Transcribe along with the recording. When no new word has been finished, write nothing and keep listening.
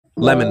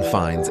Lemon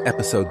Finds,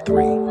 Episode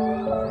 3.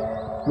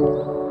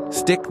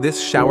 Stick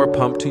this shower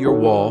pump to your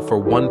wall for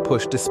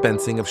one-push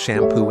dispensing of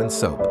shampoo and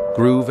soap.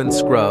 Groove and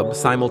scrub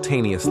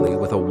simultaneously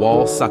with a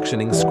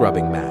wall-suctioning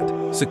scrubbing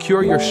mat.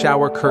 Secure your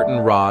shower curtain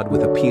rod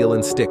with a peel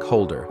and stick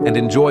holder, and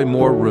enjoy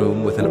more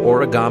room with an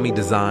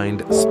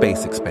origami-designed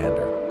space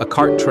expander. A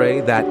cart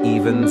tray that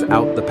evens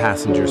out the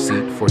passenger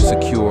seat for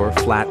secure,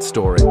 flat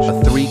storage.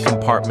 A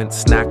 3-compartment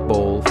snack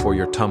bowl for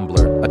your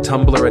tumbler. A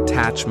tumbler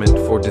attachment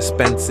for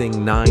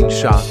dispensing 9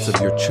 shots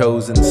of your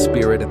chosen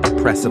spirit at the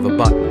press of a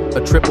button.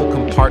 A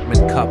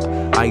triple-compartment cup,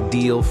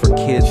 ideal for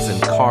kids and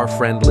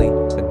car-friendly.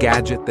 A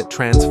gadget that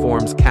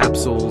transforms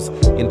capsules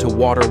into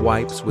water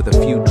wipes with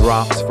a few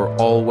drops for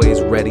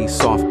always-ready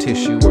soft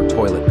tissue or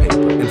toilet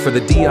paper. And for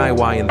the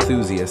DIY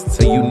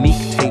enthusiasts, a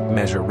unique tape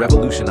measure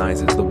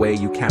revolutionizes the way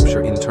you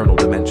capture internal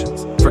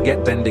dimensions.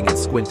 Forget bending and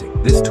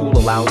squinting. This tool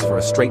allows for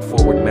a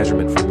straightforward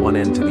measurement from one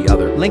end to the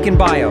other. Link in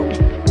bio.